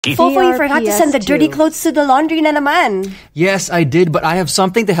Fofo, you forgot to send the dirty clothes to the laundry na naman. Yes, I did, but I have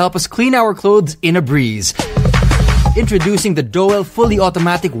something to help us clean our clothes in a breeze. Introducing the Dowell fully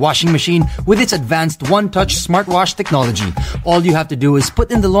automatic washing machine with its advanced one-touch smart wash technology. All you have to do is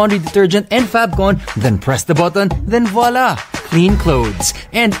put in the laundry detergent and Fabcon, then press the button, then voila! Clean clothes.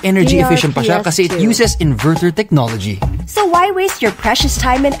 And energy efficient pa siya kasi it uses inverter technology. So why waste your precious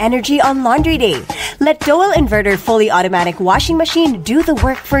time and energy on laundry day? Let Dowell Inverter fully automatic washing machine do the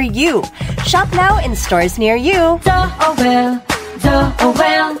work for you. Shop now in stores near you. Dowell,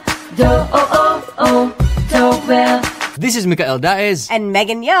 Dowell, Dowell. This is Mikael Daez and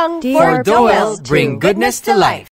Megan Young for Dowell, bring goodness to life.